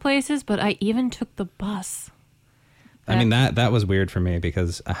walk lots of places, but I even took the bus. I mean, that was weird for me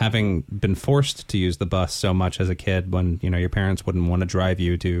because having been forced to use the bus so much as a kid when, your parents wouldn't want to drive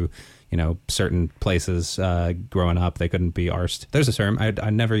you to, certain places growing up, they couldn't be arsed. There's a term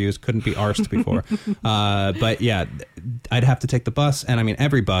I never used, couldn't be arsed before. But yeah, I'd have to take the bus. And I mean,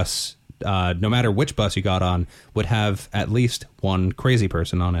 every bus, no matter which bus you got on, would have at least one crazy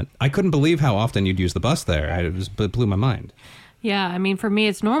person on it. I couldn't believe how often you'd use the bus there. It blew my mind. Yeah, I mean, for me,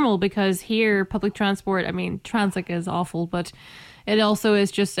 it's normal because here, public transport, transit is awful, but it also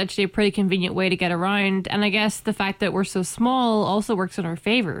is just actually a pretty convenient way to get around. And I guess the fact that we're so small also works in our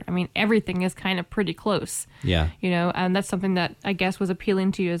favor. I mean, everything is kind of pretty close. Yeah. And that's something that I guess was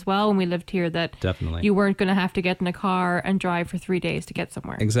appealing to you as well when we lived here, that definitely you weren't going to have to get in a car and drive for 3 days to get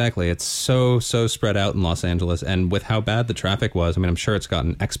somewhere. Exactly. It's so spread out in Los Angeles. And with how bad the traffic was, I'm sure it's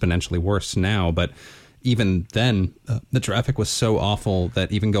gotten exponentially worse now, but even then, the traffic was so awful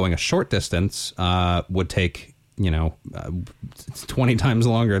that even going a short distance would take 20 times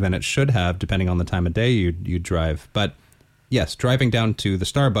longer than it should have, depending on the time of day you drive. But yes, driving down to the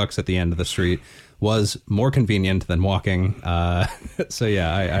Starbucks at the end of the street was more convenient than walking. So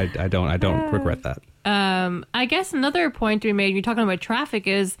yeah, I don't regret that. I guess another point to be made when you're talking about traffic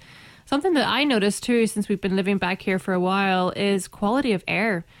is something that I noticed too, since we've been living back here for a while, is quality of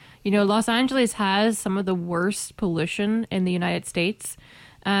air. Los Angeles has some of the worst pollution in the United States.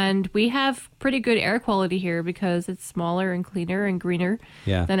 And we have pretty good air quality here because it's smaller and cleaner and greener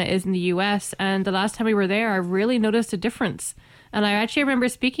than it is in the US. And the last time we were there, I really noticed a difference. And I actually remember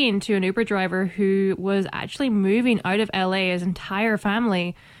speaking to an Uber driver who was actually moving out of LA, his entire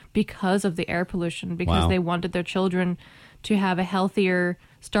family, because of the air pollution, because they wanted their children to have a healthier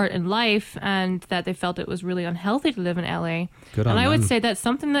start in life, and that they felt it was really unhealthy to live in LA. Good on and I them. would say that's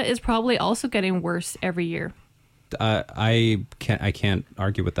something that is probably also getting worse every year. I can't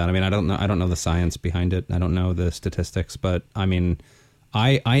argue with that. I mean, I don't know the science behind it. I don't know the statistics, but I mean,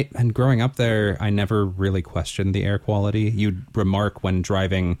 and growing up there, I never really questioned the air quality. You'd remark when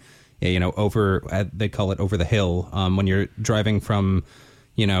driving, over, they call it over the hill, when you're driving from,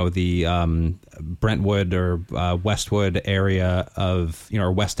 the Brentwood or Westwood area of,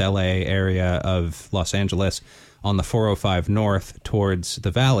 or West LA area of Los Angeles on the 405 north towards the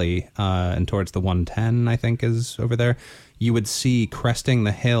valley and towards the 110, I think is over there. You would see cresting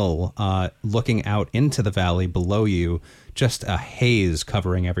the hill, looking out into the valley below you, just a haze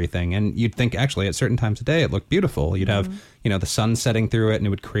covering everything. And you'd think actually at certain times of day it looked beautiful. You'd have, the sun setting through it and it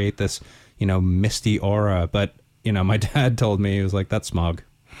would create this, misty aura. But, my dad told me, he was like, that's smog.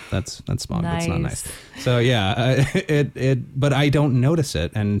 That's smog. Nice. That's not nice. So yeah, but I don't notice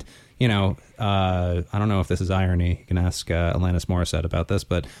it. And, I don't know if this is irony. You can ask Alanis Morissette about this,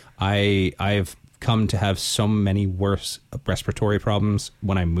 but I've come to have so many worse respiratory problems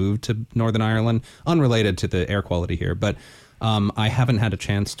when I moved to Northern Ireland, unrelated to the air quality here. But I haven't had a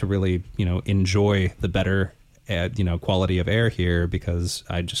chance to really, enjoy the better, quality of air here because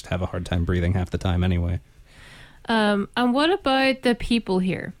I just have a hard time breathing half the time anyway. And what about the people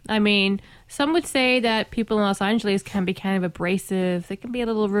here? I mean, some would say that people in Los Angeles can be kind of abrasive. They can be a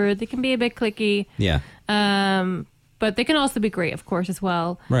little rude. They can be a bit cliquey. Yeah. But they can also be great, of course, as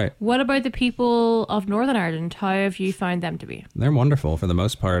well. Right. What about the people of Northern Ireland? How have you found them to be? They're wonderful for the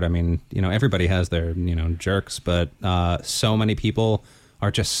most part. I mean, everybody has their, jerks, but so many people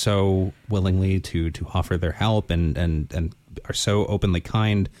are just so willingly to offer their help and are so openly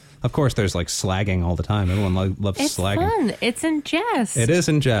kind. Of course, there's like slagging all the time. Everyone loves slagging. It's fun. It's in jest. It is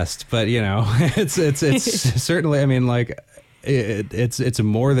in jest, but it's certainly. I mean, like it's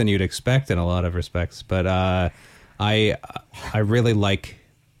more than you'd expect in a lot of respects. But I really like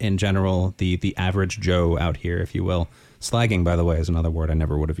in general the average Joe out here, if you will. Slagging, by the way, is another word I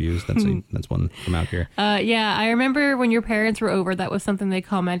never would have used. That's one from out here. Yeah, I remember when your parents were over, that was something they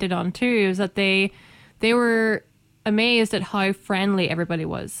commented on too. Is that they were amazed at how friendly everybody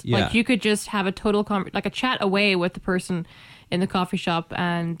was. Yeah. Like you could just have a total like a chat away with the person in the coffee shop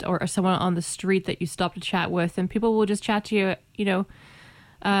or someone on the street that you stop to chat with, and people will just chat to you,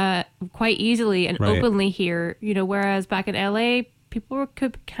 quite easily and Right. openly here. Whereas back in LA, people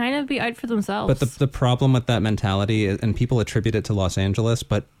could kind of be out for themselves. But the problem with that mentality, and people attribute it to Los Angeles,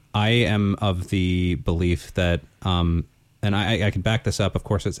 but I am of the belief that, and I can back this up. Of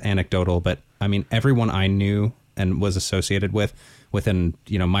course, it's anecdotal, but I mean, everyone I knew and was associated with within,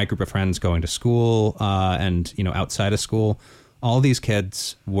 my group of friends going to school and, outside of school, all these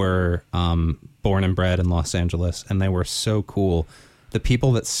kids were born and bred in Los Angeles, and they were so cool. The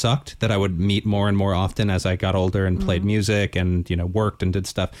people that sucked that I would meet more and more often as I got older and played music and, worked and did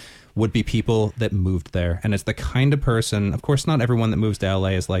stuff would be people that moved there. And it's the kind of person, of course, not everyone that moves to LA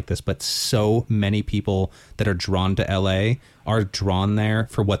is like this, but so many people that are drawn to LA are drawn there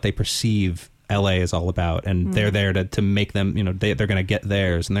for what they perceive LA is all about. And they're there to make them, they're going to get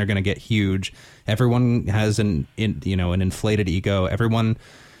theirs and they're going to get huge. Everyone has an inflated ego. Everyone,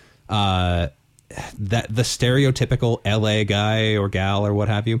 that the stereotypical LA guy or gal or what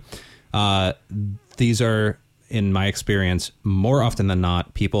have you, these are, in my experience, more often than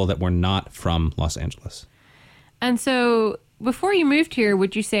not, people that were not from Los Angeles. And so before you moved here,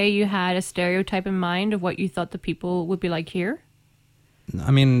 would you say you had a stereotype in mind of what you thought the people would be like here?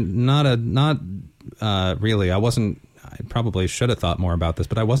 I mean, not really. I probably should have thought more about this,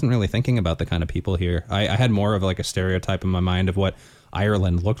 but I wasn't really thinking about the kind of people here. I had more of like a stereotype in my mind of what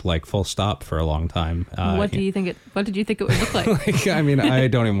Ireland looked like, full stop, for a long time. What did you think it would look like? Like, I mean, I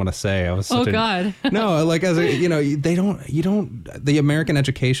don't even want to say. I was such God. No, like, as a, the American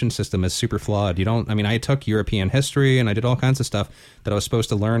education system is super flawed. I took European history and I did all kinds of stuff that I was supposed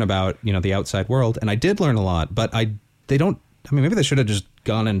to learn about, the outside world. And I did learn a lot, but maybe they should have just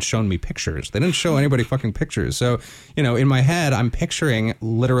gone and shown me pictures. They didn't show anybody fucking pictures. So, in my head, I'm picturing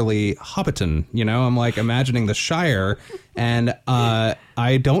literally Hobbiton, I'm like imagining the Shire, and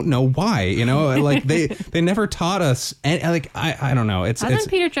I don't know why, like they never taught us. And like, I don't know. Hasn't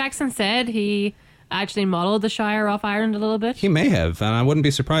Peter Jackson said he actually modeled the Shire off Ireland a little bit? He may have, and I wouldn't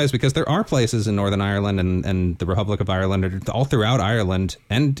be surprised, because there are places in Northern Ireland and the Republic of Ireland, all throughout Ireland,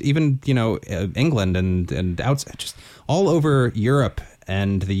 and even, England and outside, just all over Europe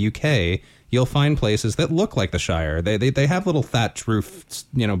and the UK, you'll find places that look like the Shire. They have little thatch roof,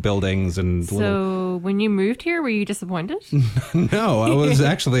 buildings and. So when you moved here, were you disappointed? No, I was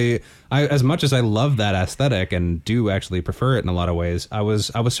actually. As much as I love that aesthetic and do actually prefer it in a lot of ways, I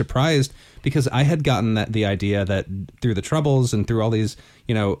was surprised because I had gotten the idea that through the Troubles and through all these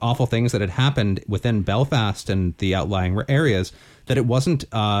awful things that had happened within Belfast and the outlying areas, that it wasn't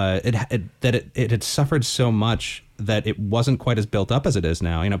it had suffered so much that it wasn't quite as built up as it is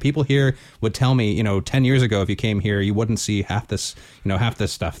now. People here would tell me, 10 years ago, if you came here, you wouldn't see half this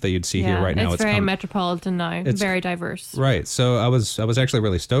stuff that you'd see here right now. It's very metropolitan now. It's very diverse. Right. So I was actually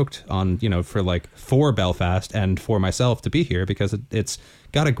really stoked on, for Belfast and for myself to be here because it's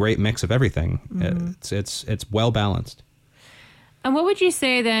got a great mix of everything. Mm-hmm. It's well balanced. And what would you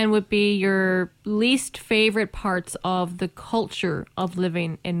say then would be your least favorite parts of the culture of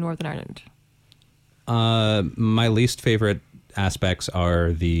living in Northern Ireland? My least favorite aspects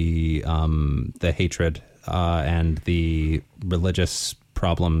are the hatred and the religious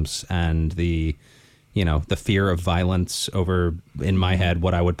problems and the fear of violence over, in my head,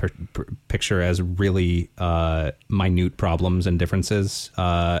 what I would picture as really minute problems and differences,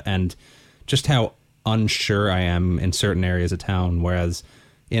 and just how unsure I am in certain areas of town, whereas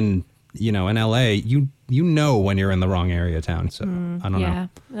in LA, you know when you're in the wrong area of town. So I don't know.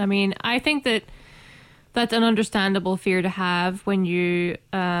 I mean, I think that's an understandable fear to have when you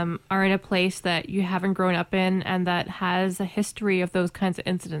are in a place that you haven't grown up in and that has a history of those kinds of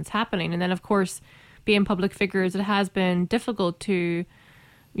incidents happening. And then, of course, being public figures, it has been difficult to,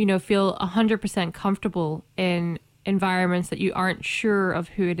 feel 100% comfortable in environments that you aren't sure of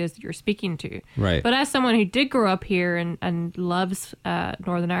who it is that you're speaking to. Right. But as someone who did grow up here and loves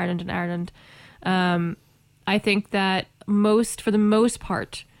Northern Ireland and Ireland, I think that for the most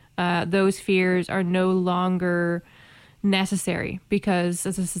part, those fears are no longer necessary because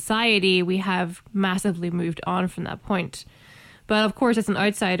as a society, we have massively moved on from that point. But of course, as an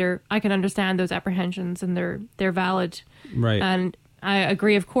outsider, I can understand those apprehensions and they're valid. Right. And I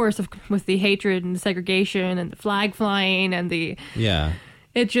agree, of course, with the hatred and the segregation and the flag flying and the... Yeah.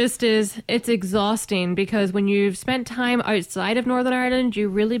 It just is, it's exhausting because when you've spent time outside of Northern Ireland, you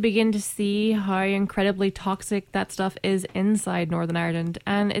really begin to see how incredibly toxic that stuff is inside Northern Ireland.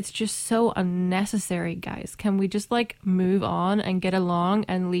 And it's just so unnecessary, guys. Can we just move on and get along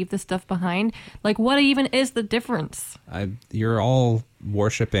and leave the stuff behind? What even is the difference? You're all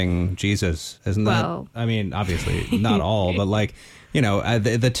worshiping Jesus, isn't that? Well, I mean, obviously not all, but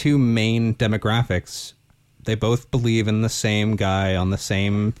the two main demographics, they both believe in the same guy on the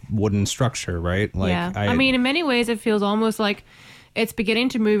same wooden structure, right? I mean, in many ways, it feels almost like it's beginning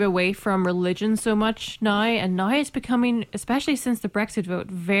to move away from religion so much now. And now it's becoming, especially since the Brexit vote,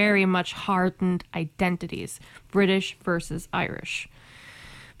 very much hardened identities. British versus Irish.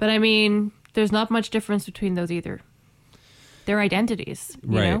 But I mean, there's not much difference between those either. They're identities, you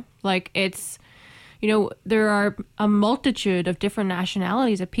know? It's... there are a multitude of different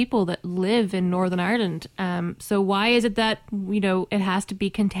nationalities of people that live in Northern Ireland. So why is it that, it has to be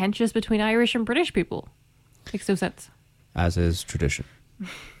contentious between Irish and British people? Makes no sense. As is tradition.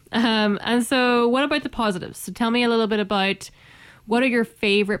 And so what about the positives? So tell me a little bit about what are your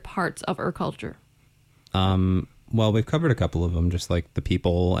favorite parts of our culture? Well, we've covered a couple of them, just like the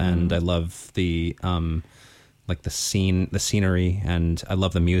people, and I love the... the scenery, and I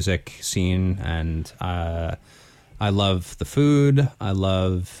love the music scene, and I love the food. I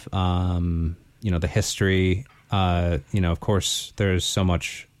love, the history. Of course, there's so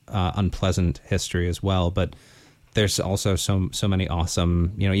much unpleasant history as well, but there's also so many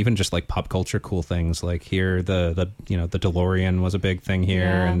awesome, even just pop culture cool things. Like here, the DeLorean was a big thing here,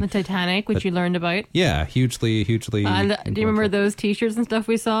 and the Titanic, which you learned about. Yeah, hugely. And do you remember those T-shirts and stuff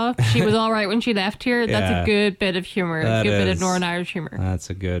we saw? She was all right when she left here. That's a good bit of humor, a good bit of Northern Irish humor. That's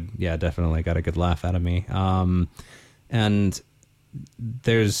definitely got a good laugh out of me. And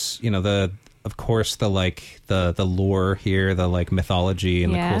there's of course the lore here, the mythology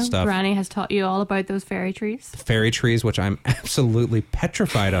and the cool stuff. Granny has taught you all about those fairy trees. Fairy trees, which I'm absolutely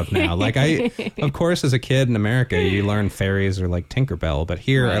petrified of now. Of course, as a kid in America, you learn fairies are like Tinkerbell, but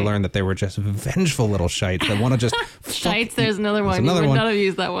here I learned that they were just vengeful little shites that want to just shites. There's another one. You would not have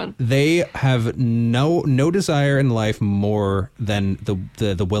used that one. They have no desire in life more than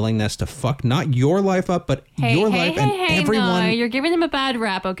the willingness to fuck not your life up, but your life and everyone. No, you're giving them a bad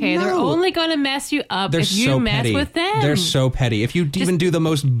rap. Okay, no. They're only going to mess you up if you mess petty. with them. They're so petty. If you even do the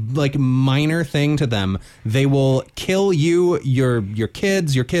most minor thing to them, they will kill you, your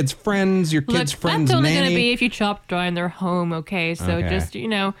kids' friends, your kids' friends' That's only nanny. going to be if you chop down their home. Okay, so just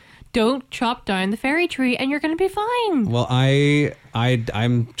don't chop down the fairy tree and you're going to be fine. Well,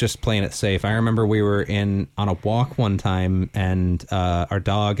 I'm just playing it safe. I remember we were on a walk one time, and our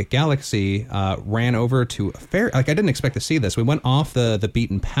dog Galaxy ran over to a fairy. Like, I didn't expect to see this. We went off the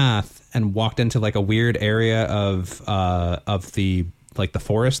beaten path and walked into like a weird area of the like the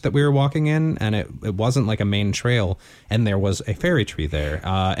forest that we were walking in, and it wasn't like a main trail, and there was a fairy tree there,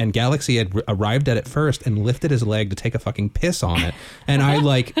 and Galaxy had arrived at it first and lifted his leg to take a fucking piss on it, and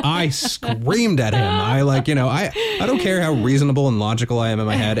I screamed at him. I don't care how reasonable and logical I am in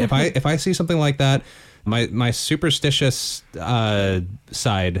my head. If I see something like that, my superstitious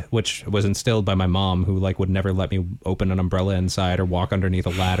side, which was instilled by my mom, who like would never let me open an umbrella inside or walk underneath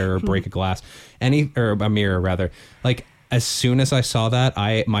a ladder or break a glass, or a mirror rather, like, as soon as I saw that,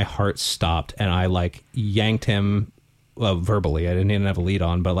 my heart stopped, and I like yanked him, well, verbally. I didn't even have a lead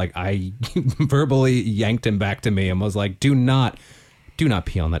on, but like I verbally yanked him back to me and was like, do not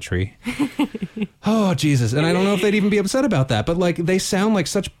pee on that tree. Oh, Jesus. And I don't know if they'd even be upset about that, but like they sound like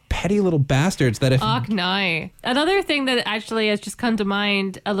such petty little bastards that if... Och, no. Another thing that actually has just come to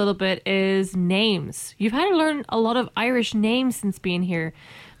mind a little bit is names. You've had to learn a lot of Irish names since being here.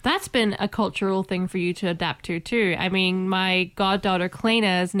 That's been a cultural thing for you to adapt to, too. I mean, my goddaughter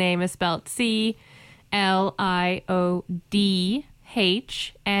Clena's name is spelled Cliodhna,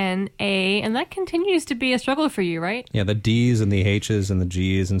 and that continues to be a struggle for you, right? Yeah, the D's and the H's and the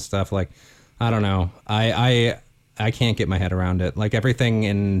G's and stuff. Like, I don't know. I can't get my head around it. Like,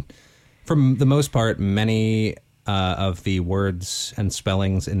 everything for the most part, many of the words and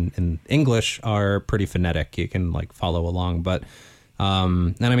spellings in English are pretty phonetic. You can, like, follow along, but...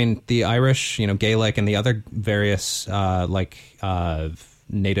 and I mean, the Irish, Gaelic and the other various,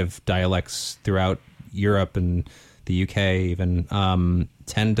 native dialects throughout Europe and the UK even,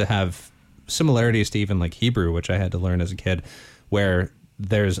 tend to have similarities to even like Hebrew, which I had to learn as a kid, where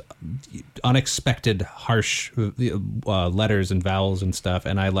there's unexpected harsh letters and vowels and stuff.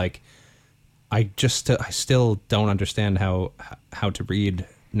 And I still don't understand how to read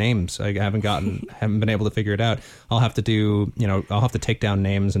names. I haven't been able to figure it out. I'll have to take down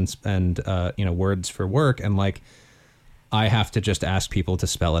names and words for work, and like I have to just ask people to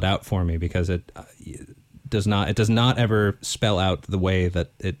spell it out for me, because it does not ever spell out the way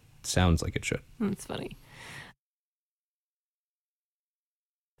that it sounds like it should. That's funny.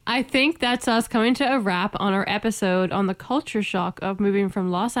 I think that's us coming to a wrap on our episode on the culture shock of moving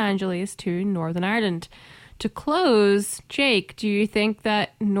from Los Angeles to Northern Ireland. To close, Jake, do you think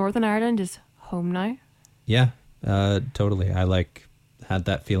that Northern Ireland is home now? Yeah, totally. I had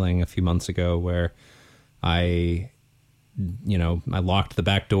that feeling a few months ago where I locked the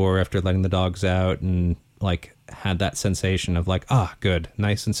back door after letting the dogs out, and like had that sensation of like, good,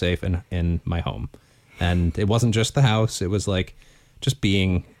 nice and safe in my home. And it wasn't just the house. It was like just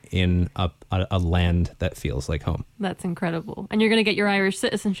being in a land that feels like home. That's incredible. And you're going to get your Irish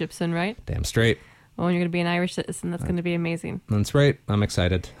citizenship soon, right? Damn straight. Oh, and you're going to be an Irish citizen. That's going to be amazing. That's right. I'm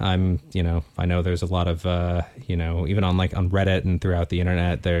excited. I know there's a lot of, even on Reddit and throughout the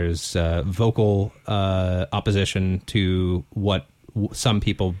internet, there's vocal opposition to what some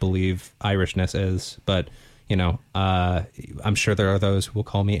people believe Irishness is. But, I'm sure there are those who will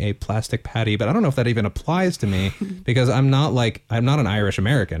call me a plastic patty, but I don't know if that even applies to me because I'm not an Irish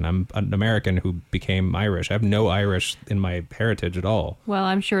American. I'm an American who became Irish. I have no Irish in my heritage at all. Well,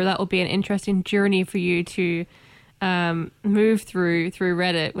 I'm sure that will be an interesting journey for you to move through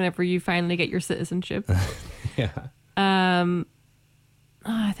Reddit whenever you finally get your citizenship. Yeah. I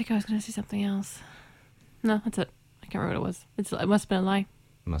think I was going to say something else. No, that's it. I can't remember what it was. It must have been a lie.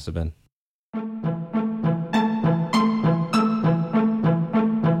 Must have been.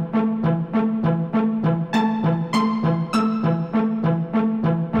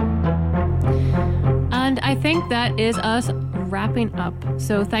 I think that is us wrapping up.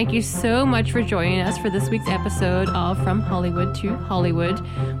 So thank you so much for joining us for this week's episode of From Hollywood to Hollywood.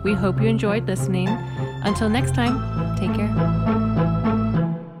 We hope you enjoyed listening. Until next time, take care.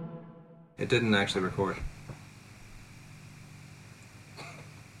 It didn't actually record.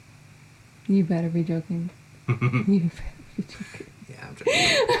 You better be joking. You better be joking. Yeah, I'm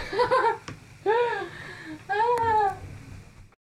joking.